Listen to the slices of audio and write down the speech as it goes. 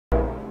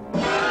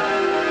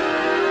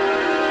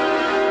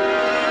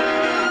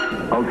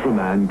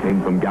Ultraman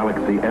came from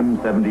Galaxy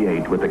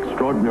M78 with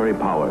extraordinary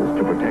powers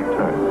to protect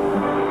Earth.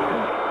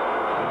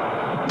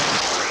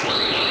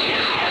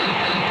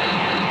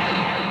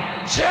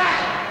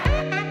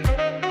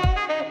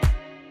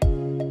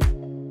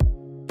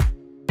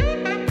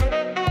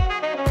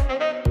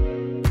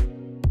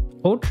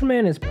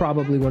 Ultraman is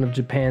probably one of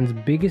Japan's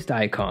biggest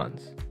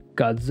icons.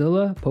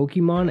 Godzilla,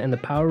 Pokemon, and the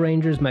Power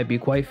Rangers might be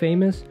quite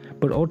famous,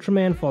 but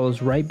Ultraman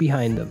follows right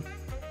behind them.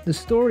 The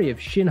story of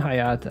Shin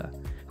Hayata,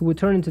 who would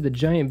turn into the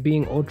giant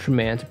being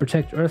Ultraman to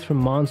protect Earth from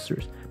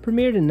monsters,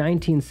 premiered in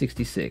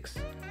 1966.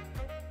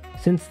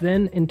 Since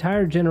then,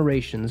 entire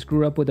generations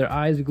grew up with their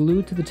eyes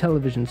glued to the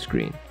television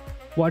screen,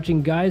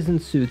 watching guys in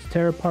suits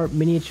tear apart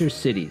miniature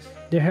cities.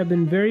 There have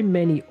been very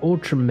many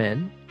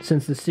Ultramen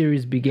since the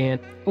series began.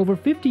 Over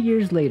 50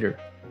 years later,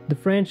 the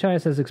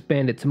franchise has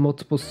expanded to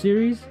multiple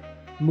series,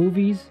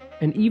 movies,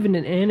 and even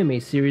an anime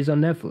series on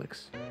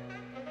Netflix.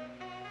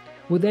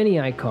 With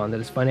any icon that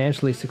is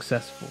financially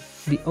successful,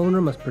 the owner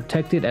must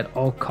protect it at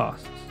all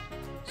costs.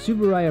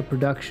 Tsuburaya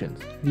Productions,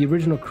 the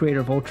original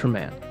creator of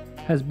Ultraman,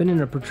 has been in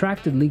a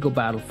protracted legal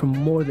battle for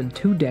more than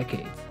 2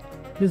 decades.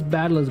 This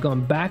battle has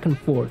gone back and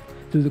forth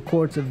through the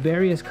courts of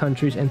various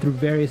countries and through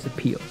various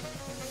appeals.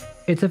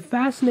 It's a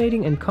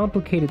fascinating and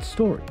complicated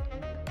story,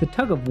 the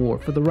tug of war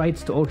for the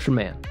rights to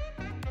Ultraman,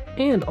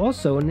 and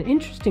also an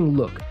interesting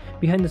look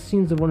behind the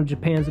scenes of one of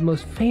Japan's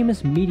most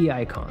famous media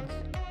icons.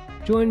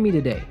 Join me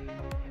today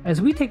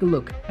as we take a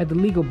look at the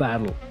legal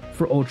battle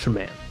for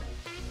Ultraman.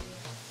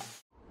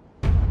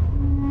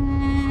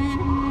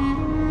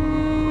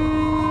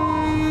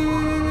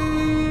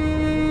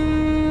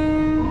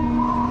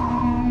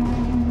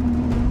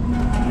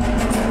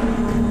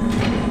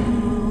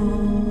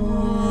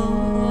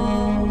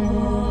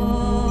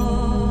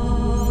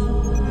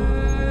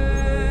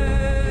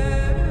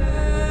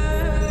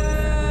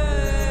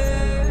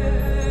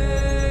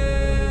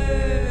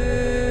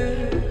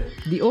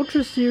 The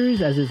Ultra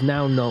series, as is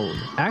now known,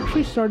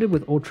 actually started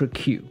with Ultra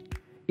Q.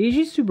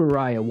 Eiji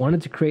Tsuburaya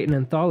wanted to create an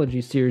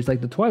anthology series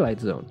like The Twilight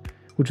Zone,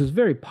 which was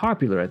very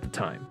popular at the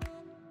time.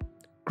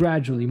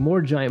 Gradually,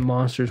 more giant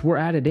monsters were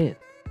added in.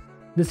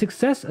 The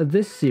success of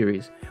this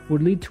series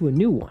would lead to a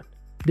new one,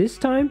 this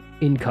time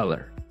in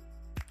color.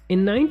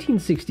 In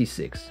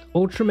 1966,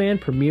 Ultraman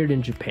premiered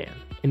in Japan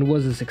and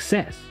was a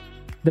success.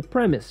 The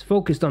premise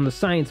focused on the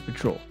Science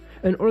Patrol,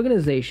 an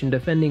organization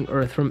defending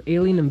Earth from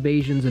alien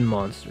invasions and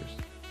monsters.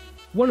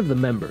 One of the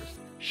members,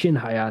 Shin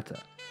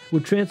Hayata,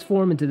 would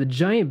transform into the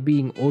giant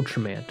being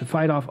Ultraman to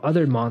fight off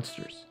other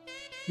monsters.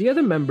 The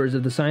other members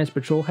of the Science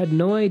Patrol had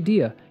no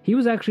idea he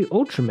was actually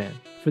Ultraman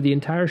for the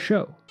entire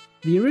show.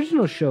 The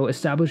original show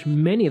established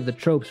many of the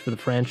tropes for the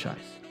franchise.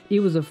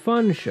 It was a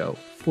fun show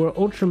where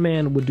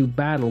Ultraman would do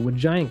battle with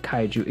giant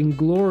kaiju in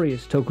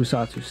glorious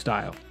tokusatsu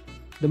style.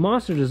 The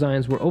monster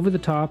designs were over the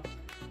top,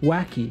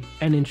 wacky,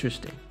 and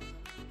interesting.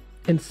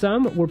 And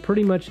some were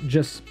pretty much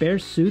just spare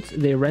suits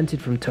they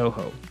rented from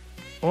Toho.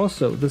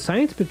 Also, the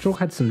Science Patrol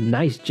had some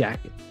nice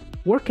jackets.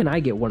 Where can I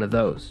get one of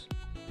those?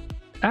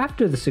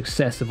 After the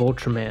success of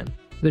Ultraman,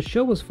 the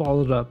show was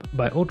followed up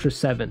by Ultra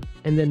 7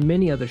 and then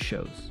many other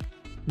shows.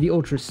 The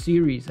Ultra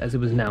series, as it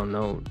was now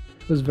known,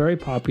 was very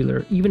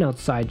popular even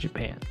outside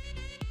Japan.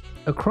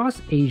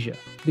 Across Asia,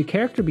 the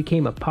character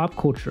became a pop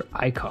culture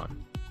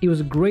icon. It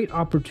was a great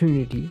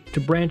opportunity to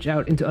branch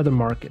out into other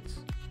markets.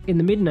 In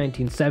the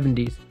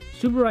mid-1970s,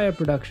 Tsuburaya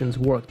Productions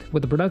worked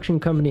with a production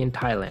company in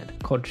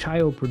Thailand called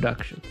Chaiyo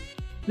Productions.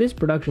 This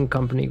production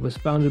company was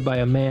founded by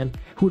a man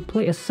who would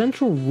play a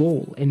central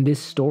role in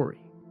this story.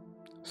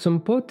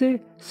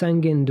 Sompote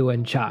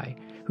Sands,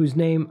 whose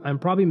name I'm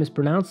probably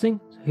mispronouncing,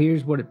 so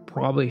here's what it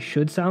probably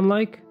should sound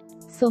like.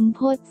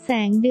 Sompote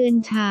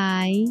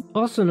Sands,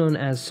 also known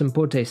as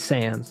Sompote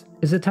Sands,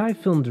 is a Thai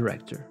film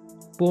director.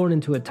 Born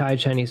into a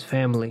Thai-Chinese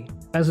family,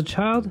 as a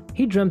child,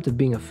 he dreamt of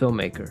being a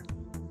filmmaker.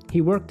 He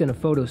worked in a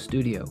photo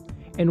studio,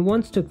 and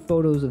once took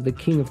photos of the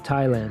King of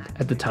Thailand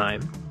at the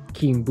time,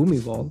 King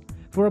Bhumibol,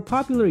 for a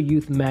popular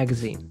youth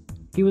magazine.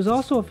 He was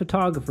also a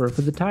photographer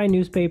for the Thai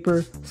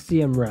newspaper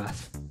Siem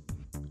Rath.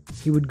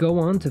 He would go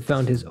on to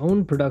found his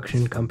own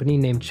production company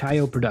named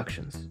Chaiyo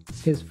Productions.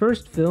 His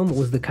first film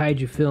was the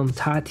kaiju film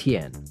Ta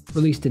Tien,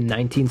 released in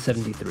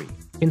 1973.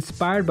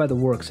 Inspired by the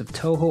works of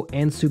Toho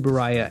and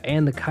Tsuburaya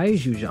and the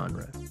kaiju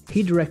genre,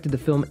 he directed the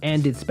film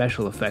and did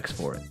special effects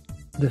for it.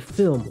 The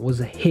film was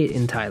a hit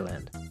in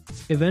Thailand,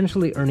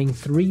 eventually earning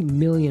 3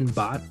 million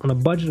baht on a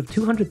budget of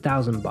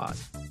 200,000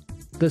 baht.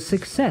 The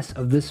success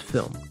of this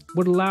film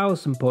would allow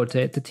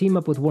Sompote to team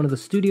up with one of the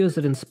studios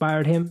that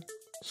inspired him,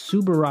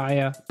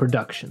 Tsuburaya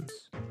Productions.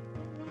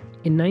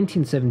 In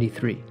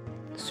 1973,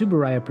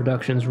 Tsuburaya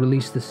Productions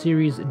released the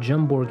series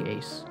Jumborg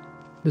Ace,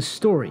 the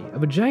story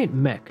of a giant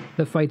mech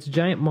that fights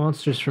giant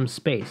monsters from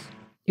space.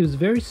 It was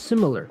very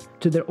similar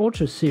to their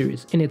Ultra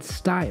series in its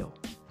style.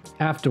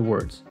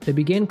 Afterwards, they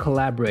began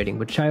collaborating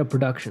with Chaiyo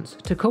Productions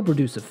to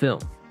co-produce a film.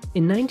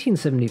 In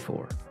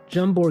 1974,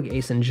 Jumborg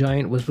Ace and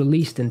Giant was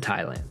released in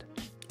Thailand.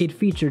 It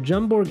featured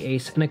Jumborg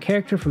Ace and a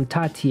character from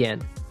Ta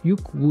Tien,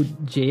 Yuk Wood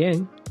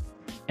Jieng,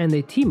 and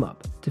they team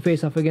up to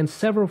face off against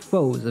several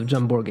foes of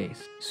Jumborg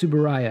Ace.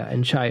 Tsuburaya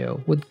and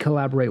Chaiyo would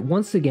collaborate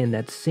once again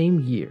that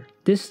same year,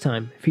 this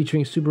time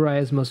featuring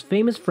Tsuburaya's most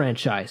famous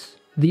franchise,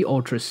 the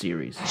Ultra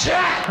series.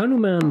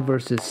 Hanuman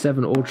vs.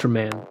 7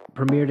 Ultraman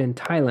premiered in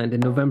Thailand in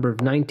November of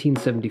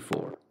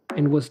 1974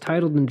 and was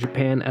titled in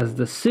Japan as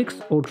the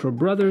 6 Ultra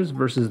Brothers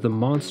vs. the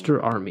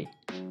Monster Army,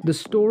 the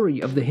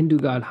story of the Hindu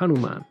god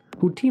Hanuman,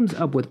 who teams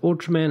up with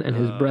Ultraman and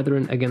his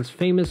brethren against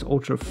famous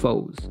Ultra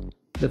foes.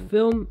 The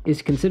film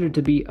is considered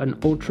to be an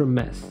Ultra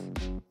mess.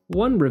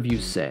 One review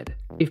said,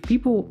 if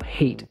people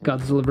hate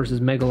Godzilla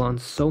vs. Megalon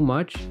so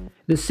much,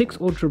 the 6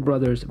 Ultra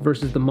Brothers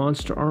vs. the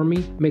Monster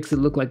Army makes it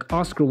look like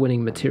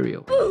Oscar-winning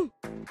material.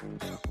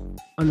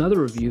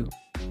 Another review,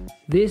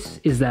 this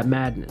is that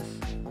madness.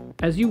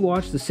 As you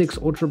watch the 6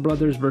 Ultra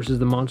Brothers vs.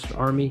 the Monster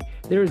Army,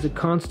 there is a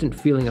constant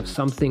feeling of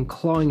something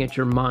clawing at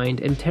your mind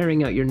and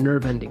tearing out your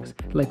nerve endings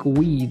like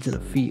weeds in a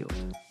field.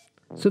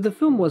 So the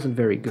film wasn't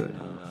very good,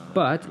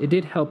 but it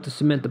did help to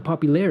cement the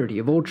popularity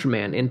of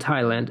Ultraman in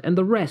Thailand and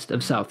the rest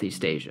of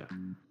Southeast Asia.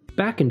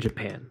 Back in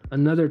Japan,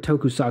 another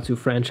tokusatsu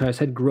franchise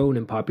had grown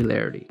in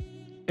popularity.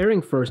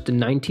 Airing first in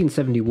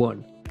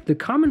 1971, the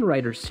Kamen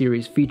Rider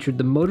series featured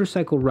the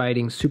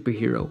motorcycle-riding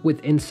superhero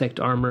with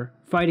insect armor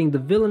fighting the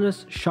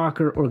villainous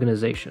Shocker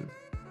organization.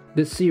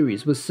 This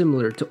series was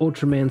similar to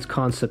Ultraman's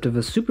concept of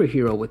a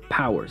superhero with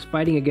powers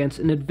fighting against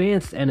an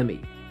advanced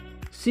enemy.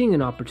 Seeing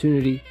an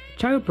opportunity,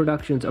 Chaiyo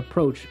Productions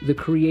approached the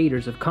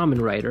creators of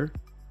Kamen Rider,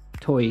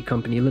 Toei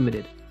Company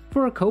Limited,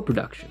 for a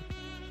co-production.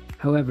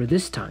 However,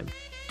 this time,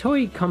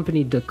 Toei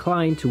Company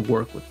declined to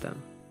work with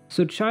them.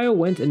 So Chaiyo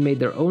went and made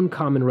their own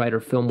Kamen Rider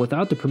film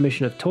without the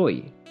permission of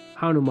Toei.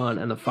 Hanuman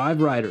and the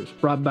 5 riders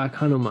brought back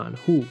Hanuman,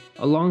 who,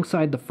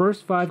 alongside the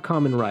first 5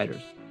 Kamen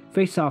Riders,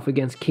 face off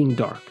against King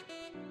Dark.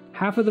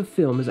 Half of the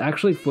film is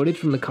actually footage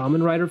from the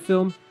Kamen Rider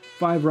film,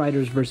 5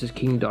 Riders vs.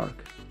 King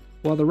Dark,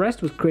 while the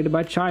rest was created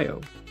by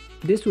Chaiyo.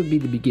 This would be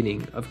the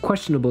beginning of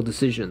questionable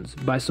decisions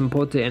by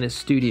Sompote and his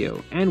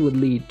studio and would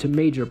lead to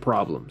major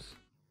problems.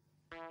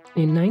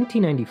 In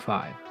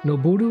 1995,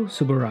 Noboru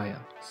Tsuburaya,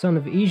 son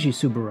of Eiji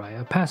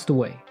Tsuburaya, passed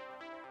away.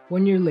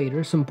 1 year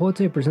later,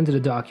 Sompote presented a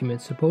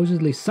document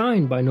supposedly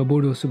signed by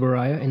Noboru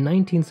Tsuburaya in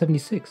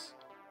 1976,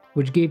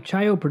 which gave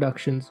Chaiyo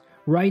Productions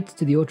rights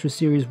to the Ultra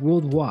series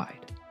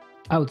worldwide,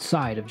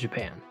 outside of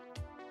Japan.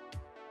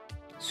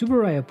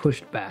 Tsuburaya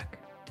pushed back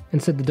and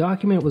said the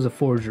document was a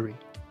forgery.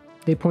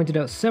 They pointed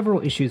out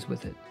several issues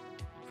with it.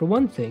 For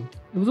one thing,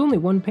 it was only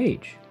 1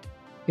 page.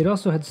 It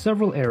also had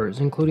several errors,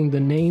 including the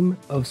name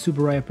of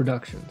Tsuburaya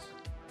Productions.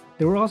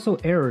 There were also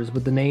errors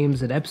with the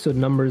names and episode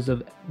numbers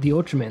of the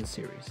Ultraman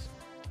series.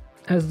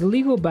 As the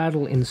legal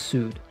battle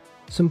ensued,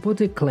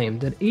 Sompote claimed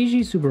that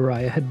Eiji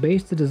Tsuburaya had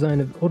based the design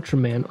of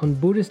Ultraman on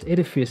Buddhist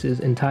edifices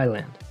in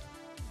Thailand.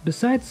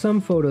 Besides some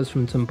photos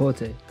from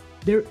Sompote,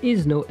 there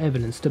is no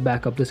evidence to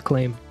back up this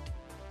claim.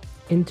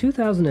 In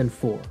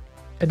 2004,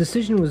 a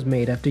decision was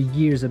made after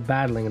years of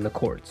battling in the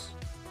courts.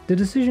 The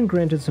decision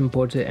granted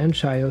Sompote and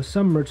Chaiyo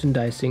some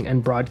merchandising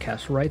and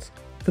broadcast rights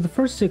for the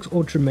first 6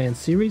 Ultraman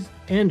series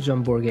and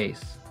Jumborg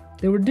Ace.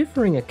 There were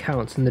differing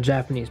accounts in the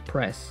Japanese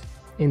press,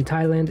 in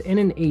Thailand and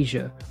in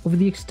Asia over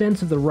the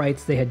extent of the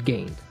rights they had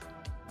gained.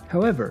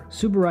 However,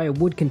 Tsuburaya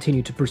would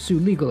continue to pursue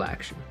legal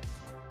action.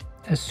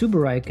 As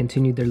Tsuburaya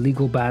continued their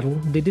legal battle,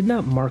 they did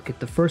not market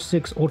the first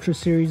 6 Ultra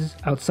series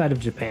outside of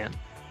Japan.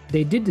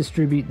 They did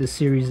distribute the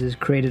series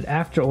created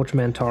after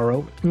Ultraman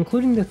Taro,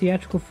 including the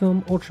theatrical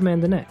film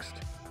Ultraman the Next.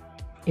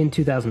 In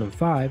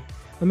 2005,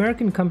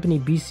 American company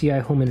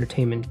BCI Home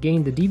Entertainment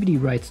gained the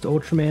DVD rights to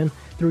Ultraman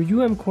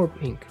through Corp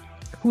Inc.,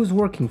 who was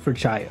working for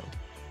Chaiyo.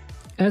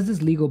 As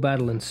this legal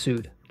battle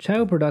ensued,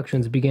 Chaiyo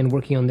Productions began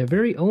working on their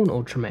very own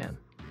Ultraman,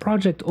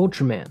 Project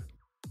Ultraman.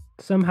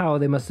 Somehow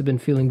they must have been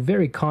feeling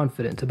very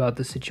confident about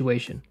the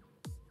situation.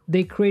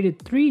 They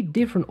created 3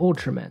 different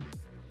Ultramen,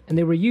 and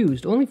they were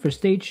used only for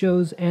stage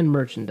shows and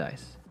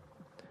merchandise.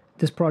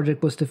 This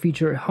project was to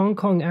feature Hong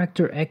Kong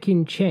actor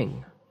Ekin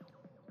Cheng.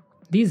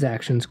 These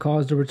actions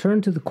caused a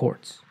return to the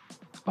courts.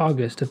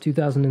 August of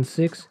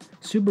 2006,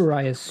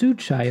 Tsuburaya sued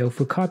Chaiyo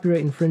for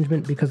copyright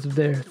infringement because of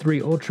their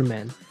 3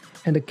 Ultramen,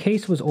 and a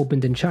case was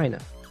opened in China.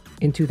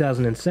 In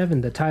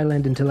 2007, the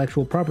Thailand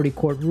Intellectual Property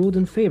Court ruled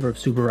in favor of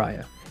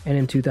Tsuburaya, and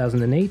in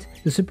 2008,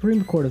 the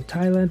Supreme Court of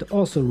Thailand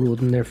also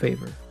ruled in their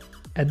favor.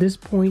 At this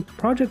point,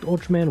 Project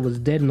Ultraman was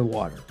dead in the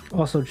water.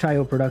 Also,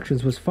 Chaiyo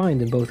Productions was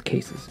fined in both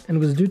cases, and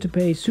was due to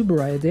pay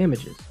Tsuburaya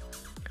damages.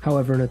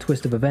 However, in a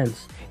twist of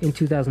events, in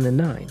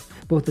 2009,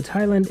 both the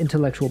Thailand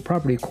Intellectual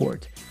Property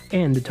Court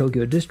and the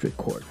Tokyo District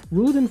Court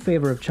ruled in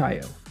favor of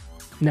Chaiyo.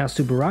 Now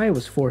Tsuburaya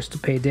was forced to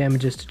pay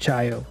damages to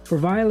Chaiyo for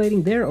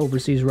violating their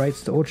overseas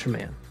rights to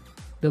Ultraman.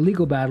 The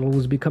legal battle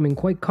was becoming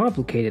quite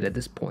complicated at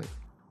this point,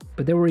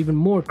 but there were even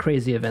more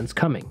crazy events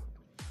coming.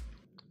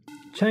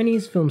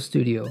 Chinese film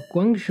studio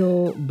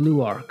Guangzhou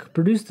Blue Arc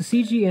produced the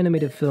CG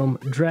animated film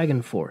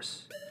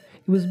Dragonforce.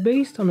 It was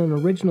based on an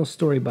original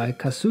story by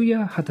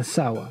Kazuya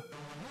Hatasawa,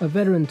 a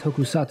veteran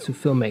tokusatsu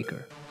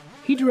filmmaker.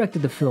 He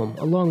directed the film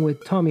along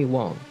with Tommy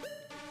Wong.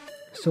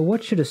 So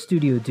what should a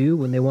studio do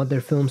when they want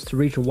their films to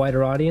reach a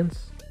wider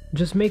audience?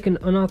 Just make an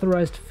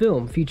unauthorized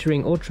film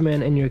featuring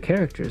Ultraman and your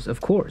characters,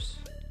 of course.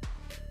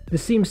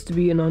 This seems to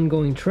be an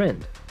ongoing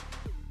trend.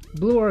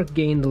 Blue Arc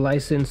gained the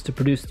license to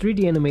produce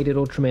 3D animated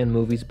Ultraman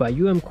movies by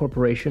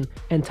Corporation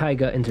and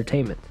Taiga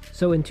Entertainment.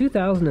 So in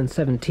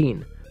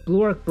 2017,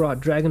 Blue Arc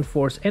brought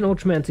Dragonforce and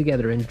Ultraman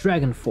together in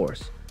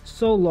Dragonforce,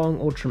 So Long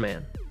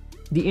Ultraman.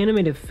 The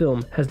animated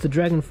film has the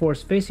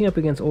Dragonforce facing up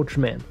against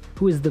Ultraman,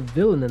 who is the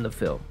villain in the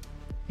film.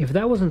 If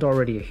that wasn't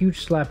already a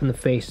huge slap in the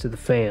face to the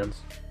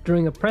fans,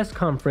 during a press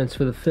conference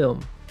for the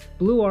film,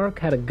 Blue Arc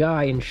had a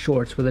guy in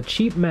shorts with a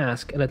cheap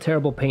mask and a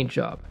terrible paint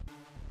job.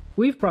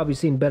 We've probably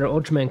seen better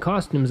Ultraman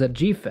costumes at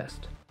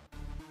G-Fest.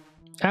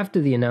 After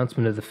the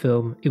announcement of the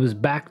film, it was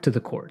back to the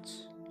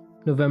courts.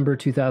 November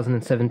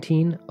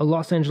 2017, a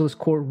Los Angeles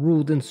court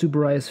ruled in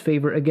Tsuburaya's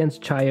favor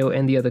against Chaiyo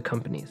and the other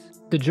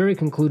companies. The jury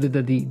concluded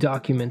that the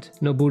document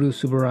Noboru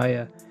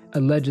Tsuburaya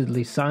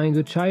allegedly signed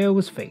with Chaiyo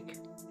was fake.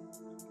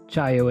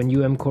 Chaiyo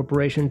and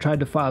Corporation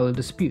tried to file a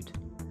dispute,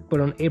 but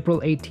on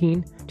April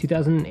 18,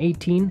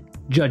 2018,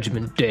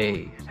 Judgment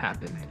Day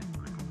happened.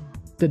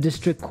 The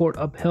district court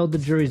upheld the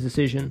jury's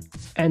decision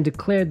and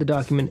declared the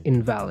document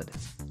invalid.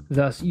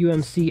 Thus,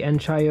 UMC and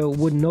Chaiyo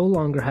would no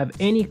longer have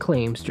any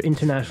claims to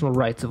international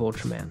rights of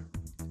Ultraman.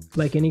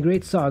 Like any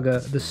great saga,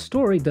 the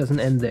story doesn't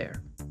end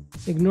there.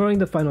 Ignoring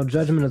the final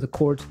judgment of the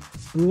court,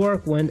 Blue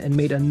Arc went and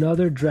made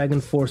another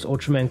Dragonforce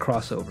Ultraman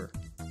crossover.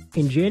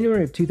 In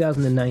January of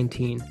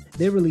 2019,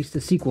 they released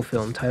a sequel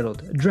film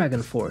titled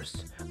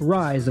Dragonforce: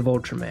 Rise of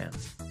Ultraman.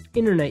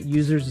 Internet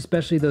users,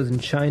 especially those in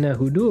China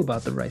who knew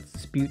about the rights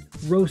dispute,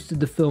 roasted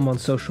the film on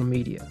social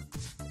media.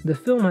 The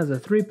film has a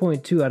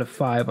 3.2 out of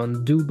 5 on the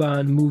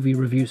Douban movie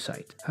review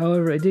site.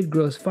 However, it did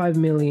gross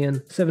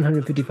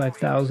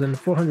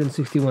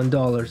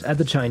 $5,755,461 at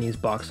the Chinese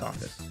box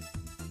office.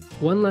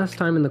 One last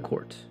time in the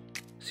court.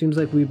 Seems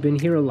like we've been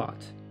here a lot.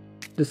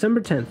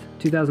 December 10th,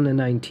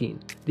 2019,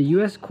 the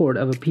U.S. Court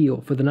of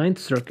Appeal for the Ninth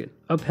Circuit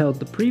upheld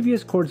the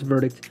previous court's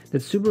verdict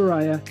that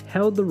Tsuburaya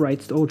held the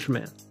rights to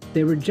Ultraman.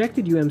 They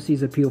rejected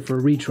UMC's appeal for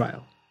a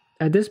retrial.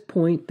 At this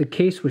point, the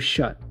case was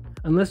shut,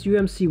 unless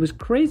UMC was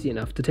crazy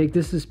enough to take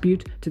this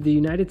dispute to the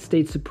United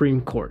States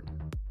Supreme Court.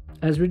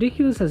 As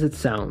ridiculous as it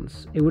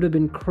sounds, it would have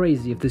been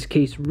crazy if this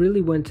case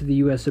really went to the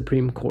US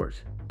Supreme Court,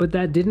 but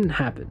that didn't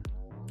happen.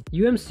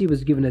 UMC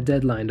was given a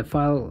deadline to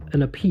file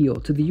an appeal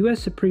to the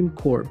US Supreme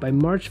Court by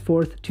March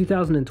 4th,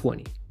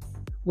 2020.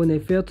 When they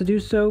failed to do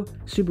so,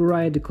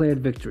 Tsuburaya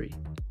declared victory.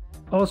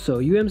 Also,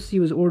 UMC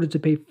was ordered to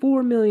pay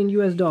 $4 million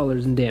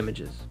in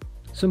damages.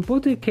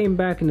 Sompote came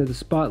back into the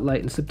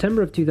spotlight in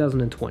September of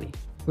 2020,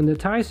 when the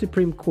Thai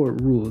Supreme Court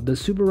ruled that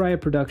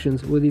Tsuburaya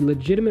Productions were the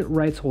legitimate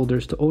rights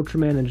holders to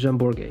Ultraman and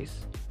Jumborg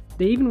Ace.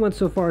 They even went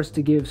so far as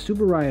to give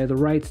Tsuburaya the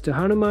rights to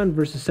Hanuman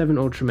vs. 7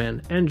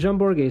 Ultraman and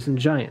Jumborg Ace and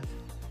Giant.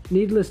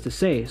 Needless to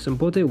say,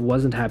 Sompote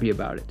wasn't happy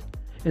about it,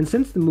 and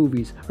since the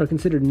movies are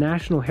considered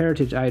national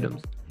heritage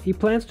items, he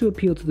plans to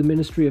appeal to the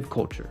Ministry of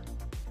Culture.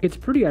 It's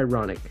pretty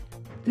ironic.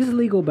 This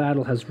legal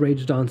battle has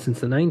raged on since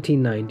the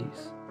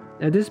 1990s.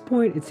 At this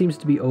point, it seems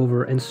to be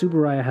over and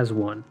Tsuburaya has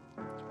won.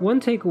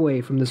 One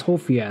takeaway from this whole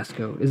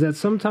fiasco is that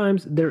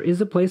sometimes there is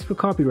a place for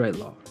copyright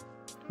law.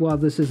 While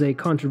this is a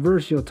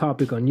controversial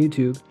topic on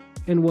YouTube,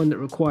 and one that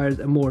requires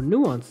a more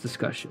nuanced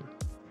discussion,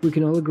 we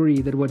can all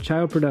agree that what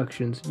Chaiyo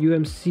Productions,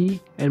 UMC,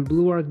 and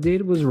Blue Arc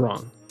did was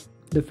wrong.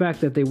 The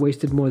fact that they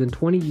wasted more than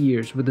 20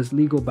 years with this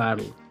legal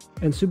battle,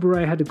 and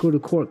Tsuburaya had to go to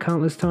court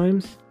countless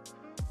times.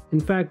 In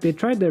fact, they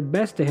tried their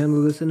best to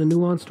handle this in a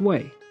nuanced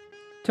way.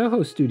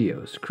 Toho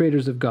Studios,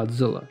 creators of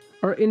Godzilla,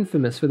 are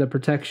infamous for the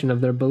protection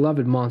of their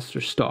beloved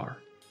monster star.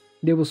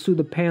 They will sue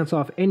the pants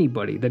off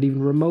anybody that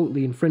even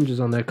remotely infringes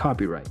on their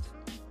copyrights.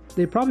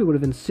 They probably would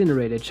have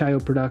incinerated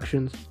Chaiyo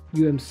Productions,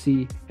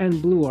 UMC,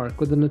 and Blue Arc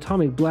with an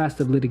atomic blast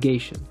of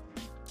litigation.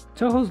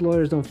 Toho's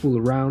lawyers don't fool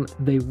around,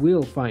 they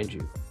will find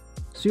you.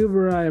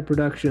 Tsuburaya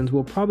Productions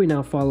will probably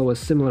now follow a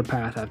similar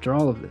path after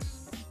all of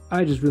this.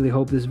 I just really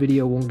hope this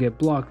video won't get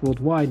blocked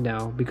worldwide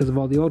now because of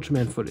all the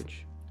Ultraman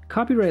footage.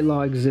 Copyright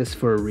law exists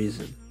for a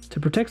reason, to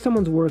protect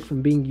someone's work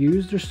from being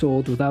used or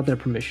sold without their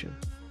permission.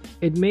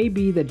 It may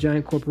be that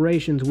giant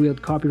corporations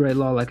wield copyright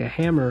law like a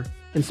hammer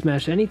and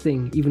smash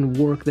anything, even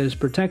work that is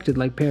protected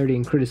like parody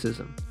and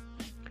criticism.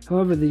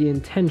 However, the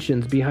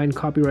intentions behind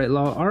copyright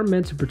law are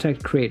meant to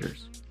protect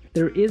creators.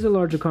 There is a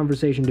larger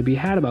conversation to be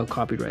had about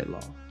copyright law,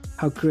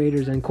 how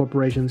creators and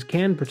corporations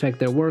can protect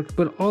their work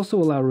but also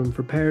allow room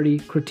for parody,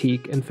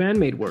 critique, and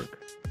fan-made work.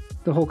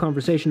 The whole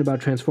conversation about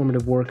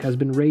transformative work has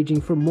been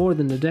raging for more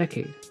than a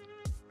decade.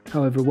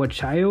 However, what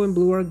Chaiyo and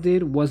Blue Arc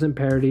did wasn't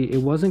parody, it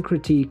wasn't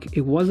critique,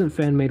 it wasn't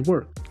fan-made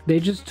work.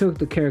 They just took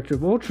the character of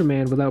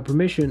Ultraman without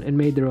permission and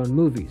made their own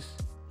movies.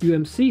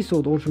 UMC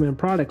sold Ultraman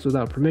products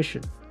without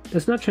permission.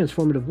 That's not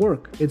transformative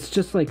work, it's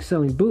just like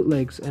selling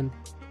bootlegs and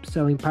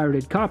selling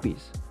pirated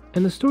copies.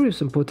 And the story of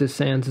Sompote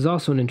Sands is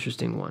also an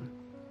interesting one.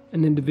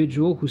 An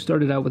individual who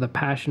started out with a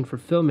passion for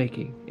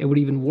filmmaking and would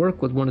even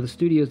work with one of the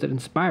studios that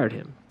inspired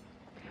him.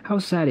 How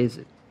sad is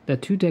it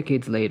that 2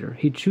 decades later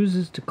he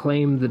chooses to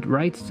claim the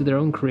rights to their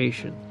own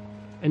creation?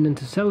 and then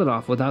to sell it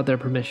off without their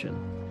permission.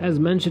 As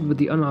mentioned with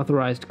the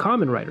unauthorized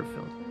Kamen Rider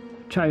film,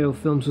 Chaiyo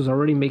Films was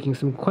already making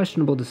some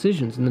questionable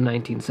decisions in the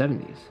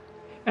 1970s.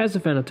 As a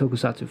fan of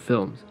tokusatsu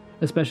films,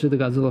 especially the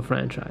Godzilla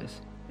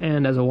franchise,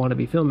 and as a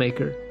wannabe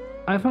filmmaker,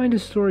 I find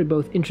his story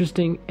both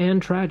interesting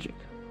and tragic.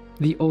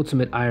 The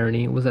ultimate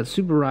irony was that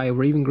Tsuburaya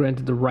were even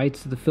granted the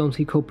rights to the films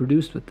he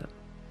co-produced with them.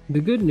 The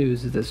good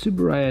news is that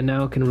Tsuburaya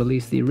now can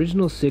release the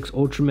original 6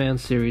 Ultraman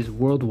series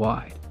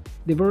worldwide.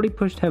 They've already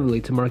pushed heavily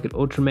to market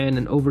Ultraman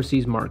in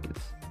overseas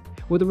markets.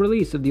 With the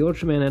release of the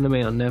Ultraman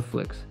anime on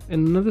Netflix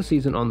and another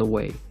season on the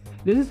way,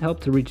 this has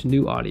helped to reach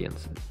new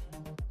audiences.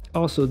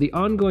 Also, the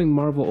ongoing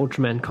Marvel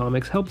Ultraman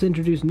comics helped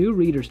introduce new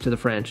readers to the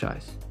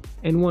franchise.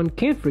 And one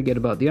can't forget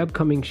about the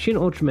upcoming Shin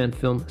Ultraman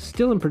film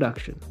still in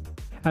production.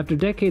 After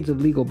decades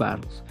of legal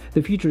battles,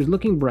 the future is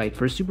looking bright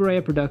for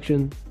Tsuburaya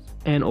Productions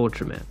and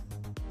Ultraman.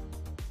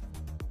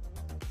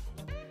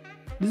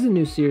 This is a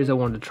new series I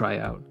wanted to try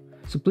out,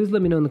 so please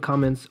let me know in the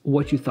comments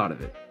what you thought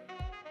of it.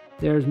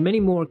 There's many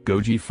more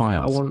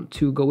Goji-Files I want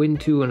to go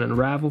into and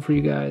unravel for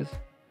you guys.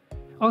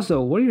 Also,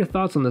 what are your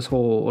thoughts on this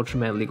whole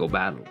Ultraman legal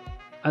battle?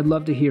 I'd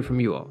love to hear from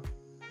you all.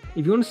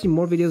 If you want to see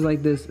more videos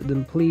like this,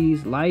 then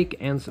please like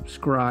and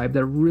subscribe.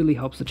 That really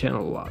helps the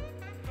channel a lot.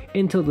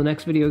 Until the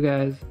next video,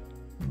 guys,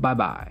 bye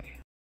bye.